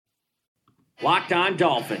Locked On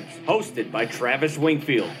Dolphins, hosted by Travis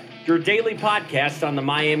Wingfield, your daily podcast on the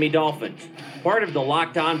Miami Dolphins, part of the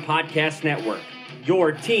Locked On Podcast Network,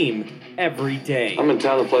 your team every day. I'm in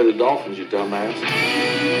town to play the Dolphins, you dumbass.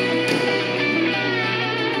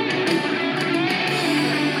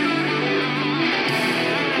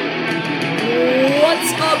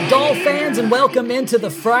 What's up, Dolphin fans, and welcome into the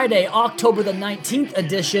Friday, October the 19th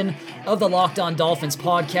edition of the Locked On Dolphins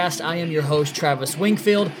podcast. I am your host, Travis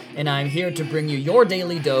Wingfield, and I'm here to bring you your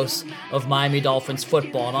daily dose of Miami Dolphins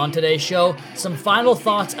football. And on today's show, some final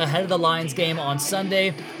thoughts ahead of the Lions game on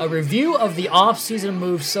Sunday, a review of the offseason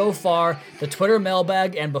moves so far, the Twitter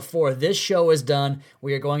mailbag, and before this show is done,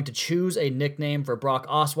 we are going to choose a nickname for Brock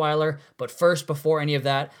Osweiler. But first, before any of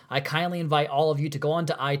that, I kindly invite all of you to go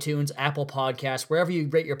onto iTunes, Apple Podcasts, wherever you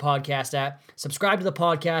rate your podcast at, subscribe to the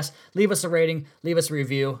podcast, leave us a rating, leave us a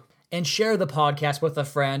review, and share the podcast with a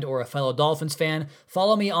friend or a fellow Dolphins fan.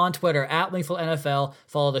 Follow me on Twitter at WingfieldNFL.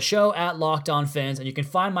 Follow the show at Locked On Fins, and you can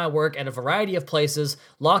find my work at a variety of places.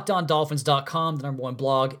 LockedOnDolphins.com, the #1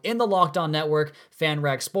 blog in the Locked On Network,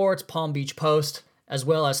 FanRag Sports, Palm Beach Post, as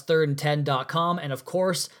well as 3rd&10.com, and of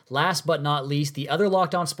course, last but not least, the other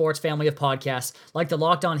Locked On Sports family of podcasts, like the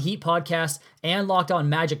Locked On Heat podcast and Locked On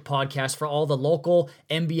Magic podcast for all the local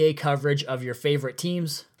NBA coverage of your favorite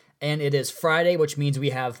teams. And it is Friday, which means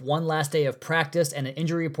we have one last day of practice and an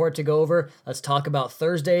injury report to go over. Let's talk about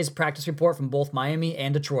Thursday's practice report from both Miami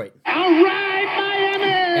and Detroit. All right,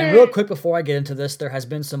 Miami! And real quick before I get into this, there has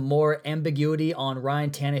been some more ambiguity on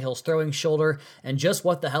Ryan Tannehill's throwing shoulder and just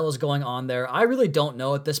what the hell is going on there. I really don't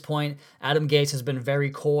know at this point. Adam Gase has been very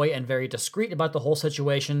coy and very discreet about the whole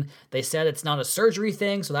situation. They said it's not a surgery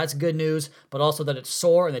thing, so that's good news, but also that it's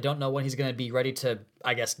sore and they don't know when he's going to be ready to,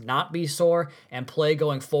 I guess, not be sore and play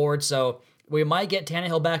going forward. So we might get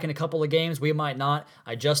Tannehill back in a couple of games. We might not.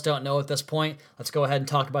 I just don't know at this point. Let's go ahead and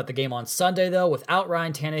talk about the game on Sunday, though, without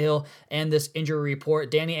Ryan Tannehill and this injury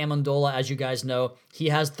report. Danny Amendola, as you guys know, he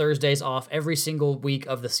has Thursdays off every single week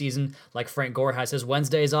of the season, like Frank Gore has his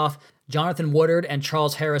Wednesdays off. Jonathan Woodard and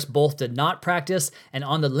Charles Harris both did not practice, and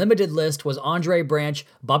on the limited list was Andre Branch,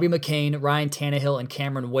 Bobby McCain, Ryan Tannehill, and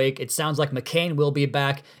Cameron Wake. It sounds like McCain will be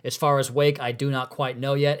back. As far as Wake, I do not quite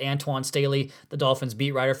know yet. Antoine Staley, the Dolphins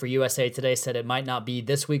beat writer for USA Today, said it might not be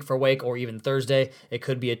this week for Wake or even Thursday. It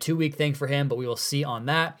could be a 2-week thing for him, but we will see on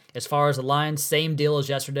that. As far as the Lions, same deal as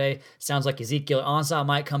yesterday. Sounds like Ezekiel Ansah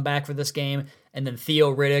might come back for this game. And then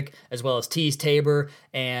Theo Riddick, as well as Tease Tabor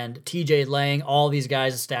and TJ Lang, all these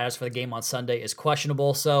guys' status for the game on Sunday is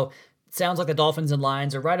questionable. So it sounds like the Dolphins and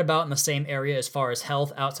Lions are right about in the same area as far as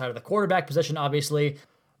health outside of the quarterback position, obviously.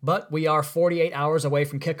 But we are 48 hours away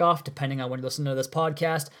from kickoff, depending on when you listen to this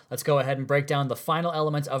podcast. Let's go ahead and break down the final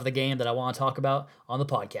elements of the game that I want to talk about on the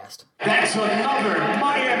podcast. That's another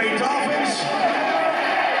Miami Dolphins.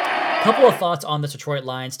 Couple of thoughts on this Detroit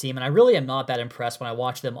Lions team, and I really am not that impressed when I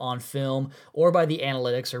watch them on film or by the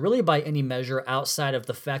analytics or really by any measure outside of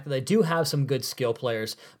the fact that they do have some good skill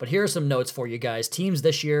players. But here are some notes for you guys. Teams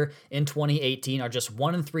this year in 2018 are just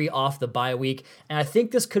 1-3 off the bye week, and I think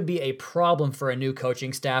this could be a problem for a new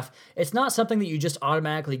coaching staff. It's not something that you just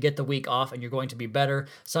automatically get the week off and you're going to be better.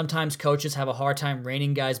 Sometimes coaches have a hard time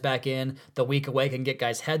reining guys back in the week away, can get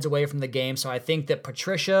guys' heads away from the game. So I think that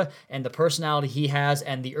Patricia and the personality he has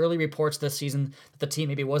and the early reports this season that the team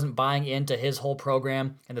maybe wasn't buying into his whole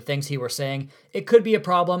program and the things he was saying, it could be a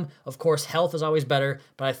problem. Of course, health is always better,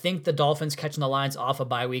 but I think the Dolphins catching the Lions off a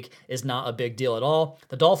bye week is not a big deal at all.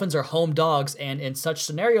 The Dolphins are home dogs, and in such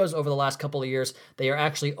scenarios over the last couple of years, they are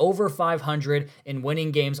actually over 500 in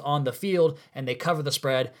winning games on the field, and they cover the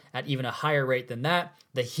spread at even a higher rate than that.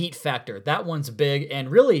 The heat factor, that one's big, and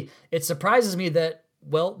really, it surprises me that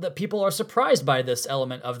people are surprised by this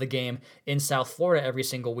element of the game in South Florida every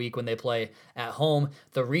single week when they play at home.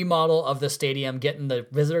 The remodel of the stadium, getting the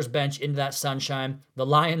visitors bench into that sunshine. The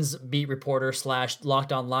Lions beat reporter /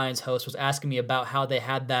 Locked On Lions host was asking me about how they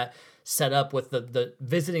had that set up with the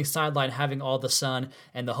visiting sideline having all the sun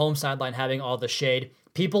and the home sideline having all the shade.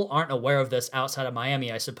 People aren't aware of this outside of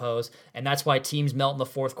Miami, I suppose, and that's why teams melt in the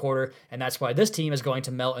fourth quarter, and that's why this team is going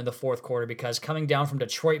to melt in the fourth quarter, because coming down from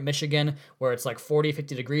Detroit, Michigan, where it's like 40,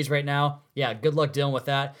 50 degrees right now, yeah, good luck dealing with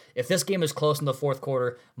that. If this game is close in the fourth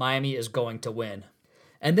quarter, Miami is going to win.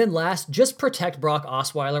 And then last, just protect Brock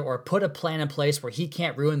Osweiler or put a plan in place where he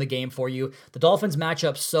can't ruin the game for you. The Dolphins match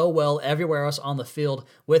up so well everywhere else on the field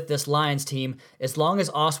with this Lions team. As long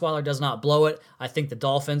as Osweiler does not blow it, I think the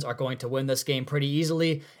Dolphins are going to win this game pretty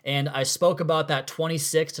easily. And I spoke about that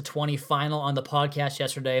 26-20 final on the podcast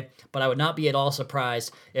yesterday, but I would not be at all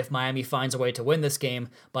surprised if Miami finds a way to win this game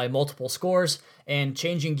by multiple scores. And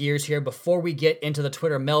changing gears here, before we get into the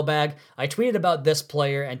Twitter mailbag, I tweeted about this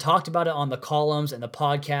player and talked about it on the columns and the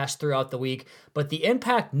podcast throughout the week, but the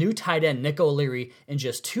impact new tight end Nick O'Leary in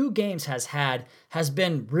just 2 games has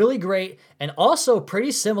been really great and also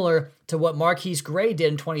pretty similar to what Marquise Gray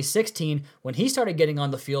did in 2016 when he started getting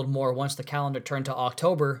on the field more once the calendar turned to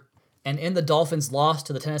October. And in the Dolphins' loss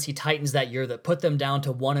to the Tennessee Titans that year that put them down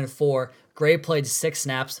to 1-4, Gray played 6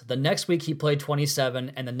 snaps. The next week he played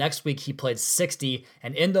 27, and the next week he played 60.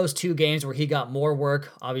 And in those 2 games where he got more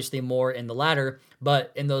work, obviously more in the latter,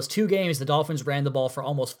 but in those 2 games, the Dolphins ran the ball for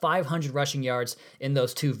almost 500 rushing yards in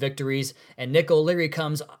those 2 victories. And Nick O'Leary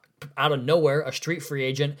comes out of nowhere, a street free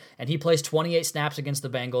agent, and he plays 28 snaps against the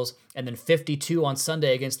Bengals and then 52 on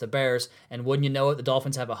Sunday against the Bears. And wouldn't you know it, the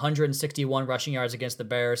Dolphins have 161 rushing yards against the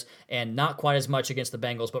Bears and not quite as much against the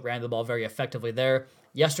Bengals, but ran the ball very effectively there.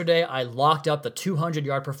 Yesterday, I locked up the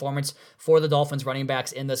 200-yard performance for the Dolphins running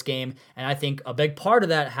backs in this game, and I think a big part of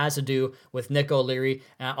that has to do with Nick O'Leary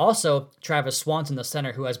and also Travis Swanson, the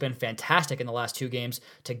center, who has been fantastic in the last 2 games.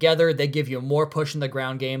 Together, they give you more push in the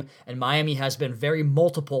ground game, and Miami has been very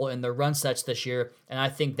multiple in their run sets this year, and I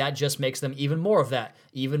think that just makes them even more of that,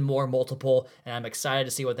 even more multiple, and I'm excited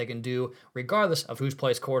to see what they can do regardless of who's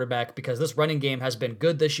plays quarterback, because this running game has been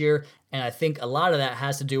good this year, and I think a lot of that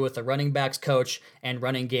has to do with the running backs coach and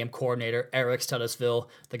running game coordinator, Eric Studesville,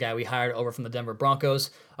 the guy we hired over from the Denver Broncos.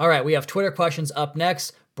 All right, we have Twitter questions up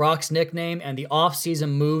next, Brock's nickname, and the off-season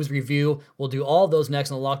moves review. We'll do all those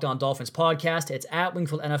next on the Locked On Dolphins podcast. It's at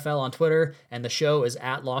Wingfield NFL on Twitter, and the show is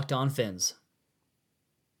at Locked On Fins.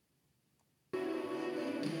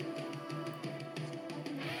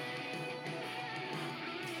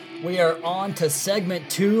 We are on to segment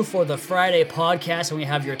 2 for the Friday podcast, and we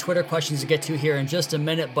have your Twitter questions to get to here in just a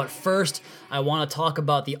minute. But first, I want to talk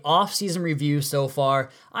about the off-season review so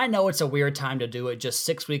far. I know it's a weird time to do it, just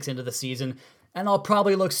 6 weeks into the season, and I'll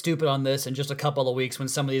probably look stupid on this in just a couple of weeks when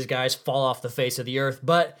some of these guys fall off the face of the earth,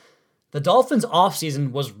 but the Dolphins'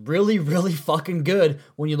 offseason was really, really fucking good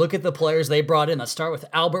when you look at the players they brought in. Let's start with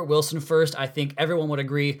Albert Wilson first. I think everyone would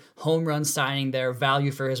agree, home run signing there,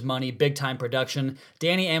 value for his money, big-time production.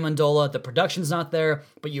 Danny Amendola, the production's not there,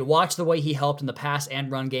 but you watch the way he helped in the pass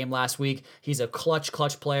and run game last week. He's a clutch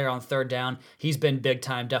player on 3rd down. He's been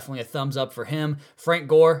big-time, definitely a thumbs up for him. Frank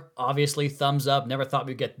Gore, obviously, thumbs up. Never thought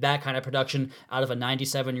we'd get that kind of production out of a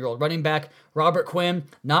 97-year-old running back. Robert Quinn,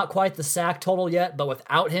 not quite the sack total yet, but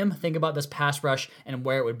without him, think about this pass rush and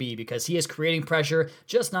where it would be, because he is creating pressure,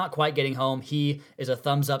 just not quite getting home. He is a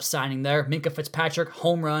thumbs up signing there. Minkah Fitzpatrick,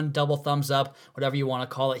 home run, double thumbs up, whatever you want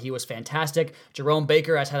to call it. He was fantastic. Jerome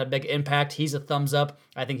Baker has had a big impact. He's a thumbs up.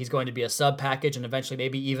 I think he's going to be a sub package and eventually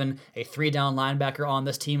maybe even a 3-down linebacker on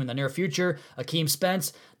this team in the near future. Akeem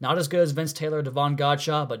Spence, not as good as Vince Taylor, Devon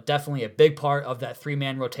Godshaw, but definitely a big part of that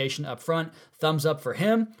 3-man rotation up front. Thumbs up for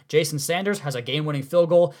him. Jason Sanders has a game-winning field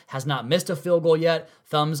goal, has not missed a field goal yet.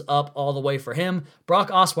 Thumbs up all the way for him. Brock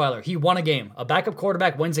Osweiler, he won a game. A backup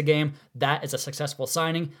quarterback wins a game. That is a successful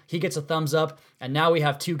signing. He gets a thumbs up. And now we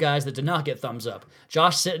have 2 guys that did not get thumbs up.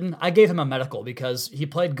 Josh Sitton, I gave him a medical because he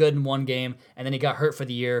played good in 1 game and then he got hurt for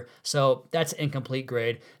the year. So that's incomplete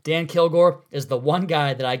grade. Dan Kilgore is the one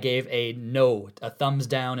guy that I gave a no, a thumbs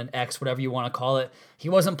down, an X, whatever you want to call it. He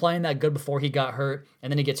wasn't playing that good before he got hurt,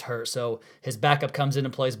 and then he gets hurt. So his backup comes in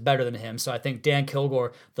and plays better than him. So I think Dan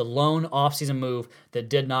Kilgore, the lone offseason move that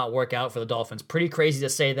did not work out for the Dolphins. Pretty crazy to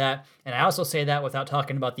say that. And I also say that without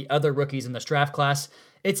talking about the other rookies in this draft class.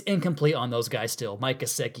 It's incomplete on those guys still. Mike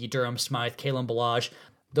Gesicki, Durham Smythe, Kalen Ballage.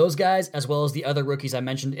 Those guys, as well as the other rookies I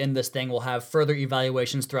mentioned in this thing, will have further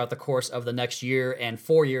evaluations throughout the course of the next year and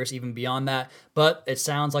 4 years, even beyond that. But it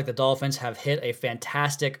sounds like the Dolphins have hit a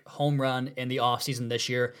fantastic home run in the offseason this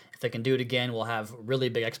year. If they can do it again, we'll have really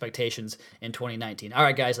big expectations in 2019. All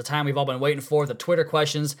right, guys, the time we've all been waiting for, the Twitter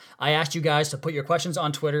questions. I asked you guys to put your questions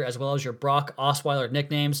on Twitter as well as your Brock Osweiler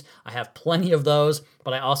nicknames. I have plenty of those,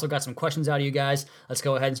 but I also got some questions out of you guys. Let's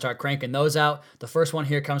go ahead and start cranking those out. The first one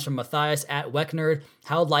here comes from Matthias at Wecknerd.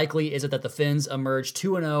 How likely is it that the Fins emerge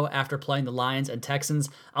 2-0 after playing the Lions and Texans?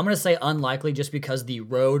 I'm going to say unlikely just because the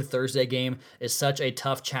road Thursday game is such a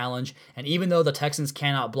tough challenge. And even though the Texans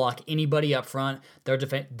cannot block anybody up front, their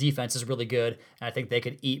defense is really good. And I think they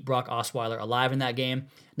could eat Brock Osweiler alive in that game.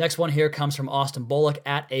 Next one here comes from Austin Bullock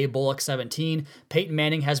at abullock17. Peyton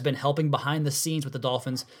Manning has been helping behind the scenes with the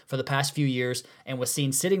Dolphins for the past few years and was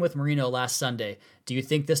seen sitting with Marino last Sunday. Do you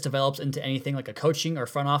think this develops into anything like a coaching or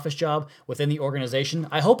front office job within the organization?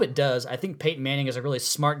 I hope it does. I think Peyton Manning is a really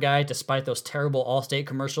smart guy despite those terrible Allstate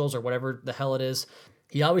commercials or whatever the hell it is.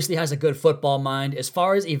 He obviously has a good football mind. As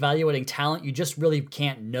far as evaluating talent, you just really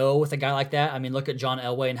can't know with a guy like that. I mean, look at John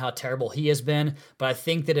Elway and how terrible he has been. But I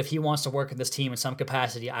think that if he wants to work with this team in some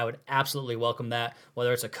capacity, I would absolutely welcome that,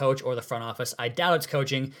 whether it's a coach or the front office. I doubt it's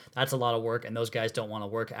coaching. That's a lot of work, and those guys don't want to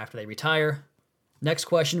work after they retire. Next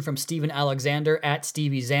question from Steven Alexander at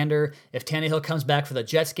Stevie Xander. If Tannehill comes back for the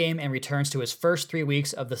Jets game and returns to his first 3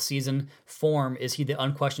 weeks of the season form, is he the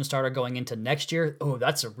unquestioned starter going into next year? Oh,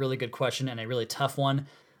 that's a really good question and a really tough one.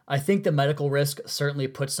 I think the medical risk certainly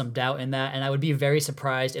puts some doubt in that, and I would be very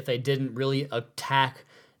surprised if they didn't really attack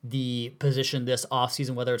the position this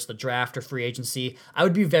offseason, whether it's the draft or free agency. I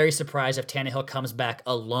would be very surprised if Tannehill comes back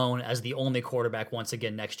alone as the only quarterback once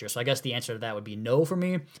again next year. So I guess the answer to that would be no for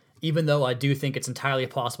me, even though I do think it's entirely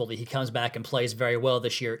possible that he comes back and plays very well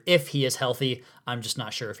this year if he is healthy. I'm just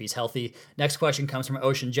not sure if he's healthy. Next question comes from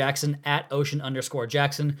Ocean Jackson at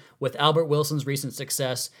Ocean_Jackson. With Albert Wilson's recent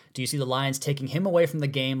success, do you see the Lions taking him away from the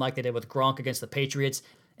game like they did with Gronk against the Patriots?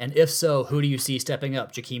 And if so, who do you see stepping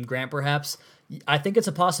up? Jakeem Grant, perhaps? I think it's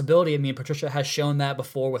a possibility. I mean, Patricia has shown that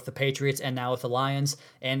before with the Patriots and now with the Lions.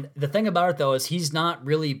 And the thing about it, though, is he's not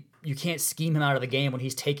really... You can't scheme him out of the game when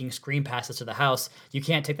he's taking screen passes to the house. You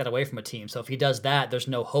can't take that away from a team. So if he does that, there's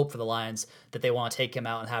no hope for the Lions that they want to take him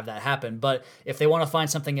out and have that happen. But if they want to find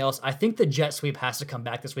something else, I think the jet sweep has to come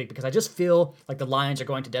back this week because I just feel like the Lions are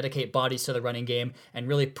going to dedicate bodies to the running game and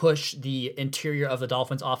really push the interior of the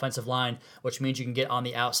Dolphins' offensive line, which means you can get on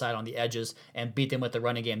the outside, on the edges, and beat them with the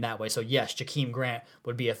running game that way. So yes, Jakeem Grant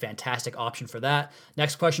would be a fantastic option for that.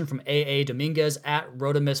 Next question from A.A. Dominguez at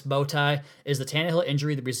Rodimus Bowtie. Is the Tannehill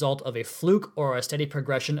injury the result of a fluke or a steady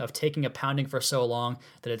progression of taking a pounding for so long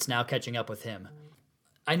that it's now catching up with him?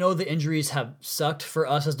 I know the injuries have sucked for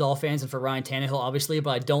us as Dolphins fans and for Ryan Tannehill, obviously, but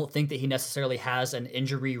I don't think that he necessarily has an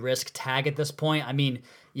injury risk tag at this point. I mean,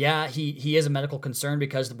 yeah, he is a medical concern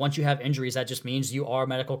because once you have injuries, that just means you are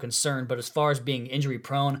medical concerned. But as far as being injury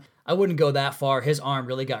prone, I wouldn't go that far. His arm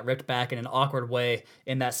really got ripped back in an awkward way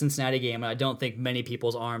in that Cincinnati game, and I don't think many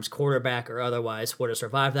people's arms, quarterback or otherwise, would have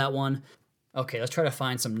survived that one. Okay, let's try to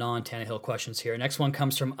find some non-Tannehill questions here. Next one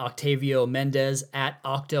comes from Octavio Mendez at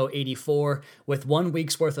Octo84. With 1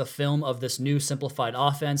 week's worth of film of this new simplified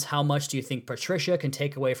offense, how much do you think Patricia can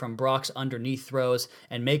take away from Brock's underneath throws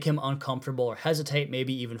and make him uncomfortable or hesitate,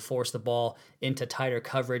 maybe even force the ball into tighter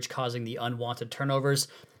coverage, causing the unwanted turnovers?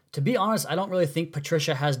 To be honest, I don't really think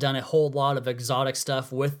Patricia has done a whole lot of exotic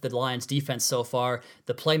stuff with the Lions defense so far.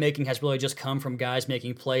 The playmaking has really just come from guys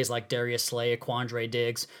making plays like Darius Slay, Quandre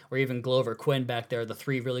Diggs, or even Glover Quinn back there, the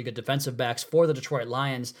three really good defensive backs for the Detroit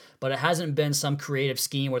Lions, but it hasn't been some creative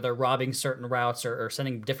scheme where they're robbing certain routes or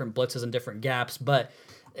sending different blitzes in different gaps, but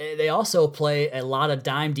they also play a lot of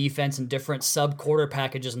dime defense and different sub-quarter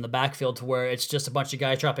packages in the backfield to where it's just a bunch of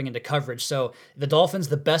guys dropping into coverage. So the Dolphins,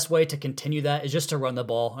 the best way to continue that is just to run the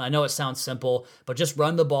ball. And I know it sounds simple, but just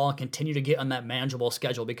run the ball and continue to get on that manageable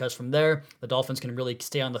schedule because from there, the Dolphins can really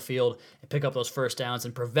stay on the field and pick up those first downs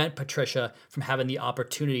and prevent Patricia from having the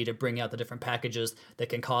opportunity to bring out the different packages that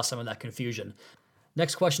can cause some of that confusion.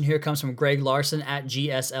 Next question here comes from Greg Larson at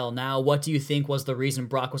GSL Now. What do you think was the reason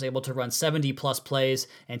Brock was able to run 70-plus plays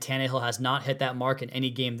and Tannehill has not hit that mark in any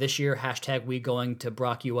game this year? Hashtag we going to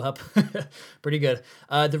Brock you up. Pretty good.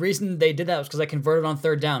 The reason they did that was because they converted on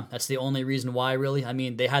third down. That's the only reason why, really. I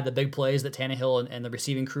mean, they had the big plays that Tannehill and the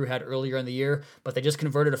receiving crew had earlier in the year, but they just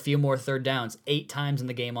converted a few more third downs 8 times in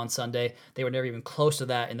the game on Sunday. They were never even close to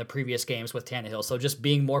that in the previous games with Tannehill. So just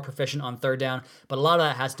being more proficient on third down, but a lot of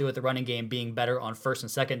that has to do with the running game being better on first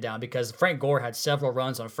and second down because Frank Gore had several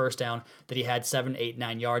runs on first down that he had 7, 8,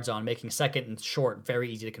 9 yards on, making second and short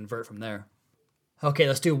very easy to convert from there. Okay,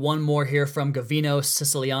 let's do one more here from Gavino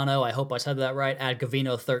Siciliano. I hope I said that right, at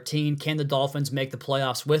Gavino13. Can the Dolphins make the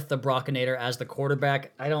playoffs with the Brockinator as the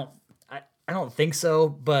quarterback? I don't think so,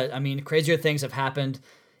 but I mean, crazier things have happened.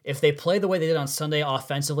 If they play the way they did on Sunday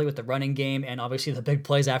offensively with the running game and obviously the big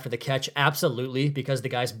plays after the catch, absolutely, because the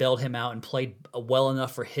guys bailed him out and played well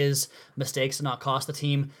enough for his mistakes to not cost the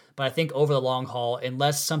team. But I think over the long haul,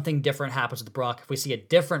 unless something different happens with Brock, if we see a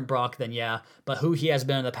different Brock, then yeah. But who he has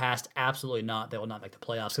been in the past, absolutely not. They will not make the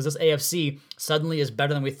playoffs. Because this AFC suddenly is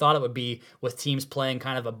better than we thought it would be with teams playing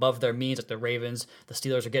kind of above their means, like the Ravens. The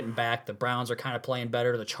Steelers are getting back. The Browns are kind of playing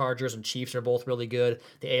better. The Chargers and Chiefs are both really good.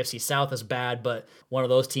 The AFC South is bad, but one of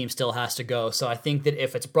those team still has to go. So I think that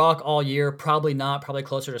if it's Brock all year, probably not, probably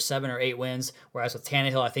closer to 7 or 8 wins. Whereas with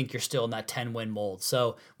Tannehill, I think you're still in that 10-win mold.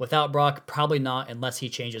 So without Brock, probably not unless he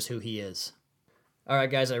changes who he is. All right,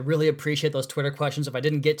 guys, I really appreciate those Twitter questions. If I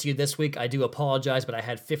didn't get to you this week, I do apologize, but I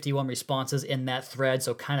had 51 responses in that thread,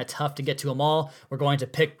 so kind of tough to get to them all. We're going to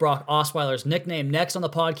pick Brock Osweiler's nickname next on the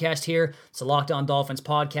podcast here. It's the Locked On Dolphins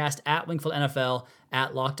podcast at Wingfield NFL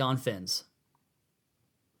at Locked On Fins.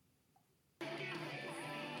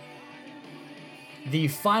 The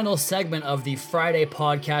final segment of the Friday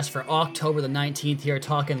podcast for October the 19th here,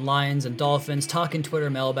 talking Lions and Dolphins, talking Twitter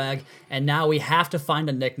mailbag, and now we have to find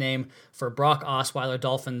a nickname for Brock Osweiler,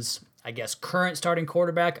 Dolphins, I guess, current starting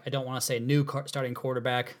quarterback. I don't want to say new starting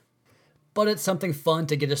quarterback, but it's something fun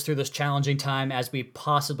to get us through this challenging time as we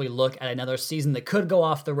possibly look at another season that could go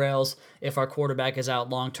off the rails if our quarterback is out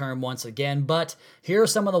long-term once again. But here are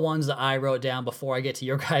some of the ones that I wrote down before I get to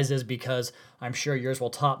your guys's, because I'm sure yours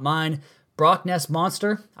will top mine. Brock Ness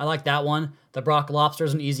Monster, I like that one. The Brock Lobster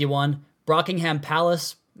is an easy one. Brockingham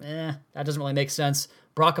Palace, that doesn't really make sense.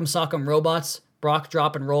 Brock'em Sock'em Robots, Brock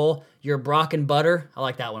Drop and Roll, Your Brock and Butter, I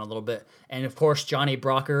like that one a little bit. And of course, Johnny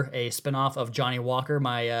Brocker, a spinoff of Johnny Walker,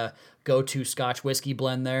 my go-to Scotch whiskey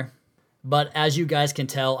blend there. But as you guys can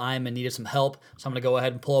tell, I'm in need of some help, so I'm going to go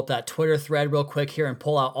ahead and pull up that Twitter thread real quick here and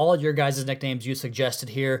pull out all your guys' nicknames you suggested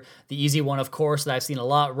here. The easy one, of course, that I've seen a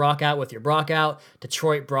lot, Rock Out with Your Brock Out,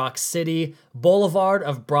 Detroit Brock City, Boulevard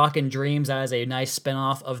of Brock and Dreams, that is a nice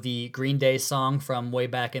spinoff of the Green Day song from way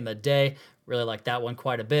back in the day. Really like that one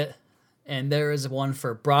quite a bit. And there is one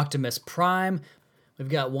for Brocktimus Prime. We've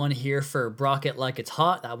got one here for Brock It Like It's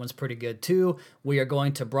Hot. That one's pretty good too. We are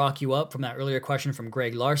going to Brock You Up from that earlier question from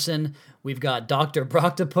Greg Larson. We've got Dr.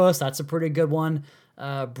 Brocktopus. That's a pretty good one.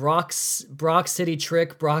 Brock City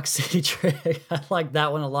Trick. Brock City Trick. I like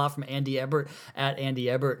that one a lot from Andy Ebert at Andy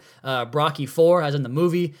Ebert. Brocky 4, as in the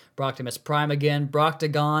movie. Brocktimus Prime again.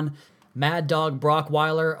 Brocktagon. Mad Dog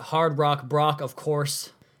Brockweiler. Hard Rock Brock, of course.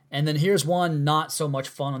 And then here's one not so much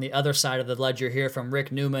fun on the other side of the ledger here from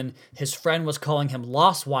Rick Newman. His friend was calling him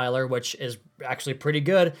Lossweiler, which is actually pretty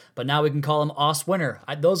good, but now we can call him Oswinner.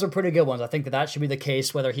 Those are pretty good ones. I think that should be the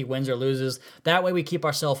case whether he wins or loses. That way we keep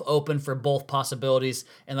ourselves open for both possibilities,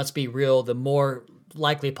 and let's be real, the more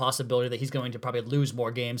likely possibility that he's going to probably lose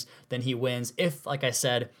more games than he wins if, like I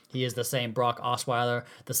said, he is the same Brock Osweiler,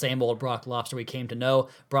 the same old Brock Lobster we came to know.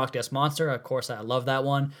 Brock Des Monster, of course, I love that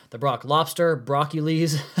one. The Brock Lobster,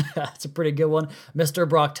 Brockules, that's a pretty good one. Mr.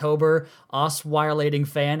 Brocktober, Osweilating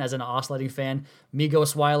fan, as an oscillating fan.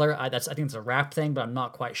 Migos Weiler, I think it's a rap thing, but I'm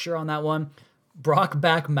not quite sure on that one.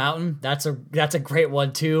 Brockback Mountain, that's a great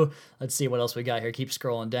one too. Let's see what else we got here. Keep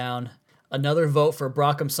scrolling down. Another vote for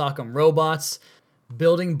Brock'em Sock'em Robots.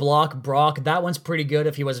 Building Block Brock, that one's pretty good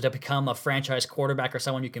if he was to become a franchise quarterback or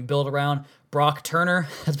someone you can build around. Brock Turner,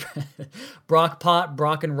 Brock Pot,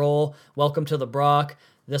 Brock and Roll, Welcome to the Brock.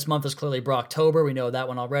 This month is clearly Brocktober, we know that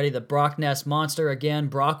one already. The Brock Nest Monster, again,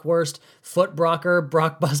 Brockwurst, Foot Brocker,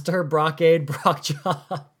 Brockbuster, Brockade,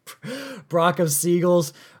 Brockjaw, Brock of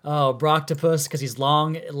Seagulls, Brocktopus, because he's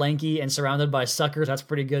long, lanky, and surrounded by suckers. That's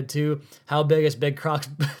pretty good too. How big is Big Cock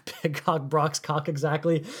Brock's cock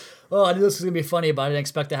exactly? Oh, I knew this was going to be funny, but I didn't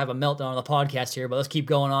expect to have a meltdown on the podcast here, but let's keep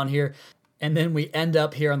going on here. And then we end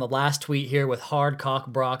up here on the last tweet here with Hard Cock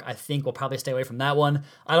Brock. I think we'll probably stay away from that one.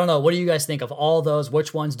 I don't know. What do you guys think of all those?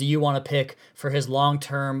 Which ones do you want to pick for his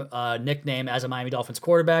long-term nickname as a Miami Dolphins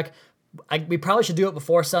quarterback? We probably should do it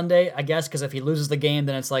before Sunday, I guess, because if he loses the game,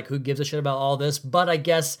 then it's like, who gives a shit about all this? But I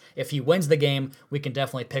guess if he wins the game, we can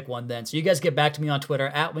definitely pick one then. So you guys get back to me on Twitter,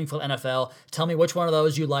 at Wingfield NFL. Tell me which one of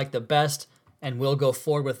those you like the best, and we'll go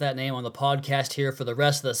forward with that name on the podcast here for the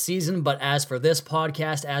rest of the season. But as for this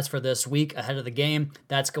podcast, as for this week ahead of the game,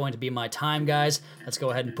 that's going to be my time, guys. Let's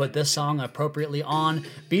go ahead and put this song appropriately on.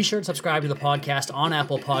 Be sure to subscribe to the podcast on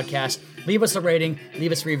Apple Podcasts. Leave us a rating,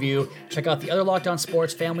 leave us a review. Check out the other Locked On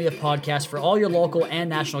Sports family of podcasts for all your local and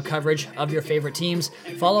national coverage of your favorite teams.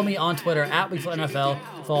 Follow me on Twitter at Wingfield NFL.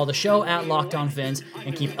 Follow the show at Locked On Fins,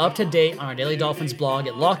 and keep up to date on our Daily Dolphins blog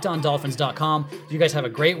at LockedOnDolphins.com. You guys have a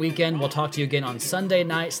great weekend. We'll talk to you again on Sunday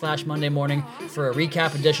night / Monday morning for a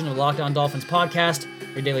recap edition of the Locked On Dolphins podcast,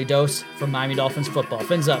 your daily dose from Miami Dolphins football.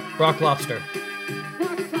 Fins up, Brock Lobster.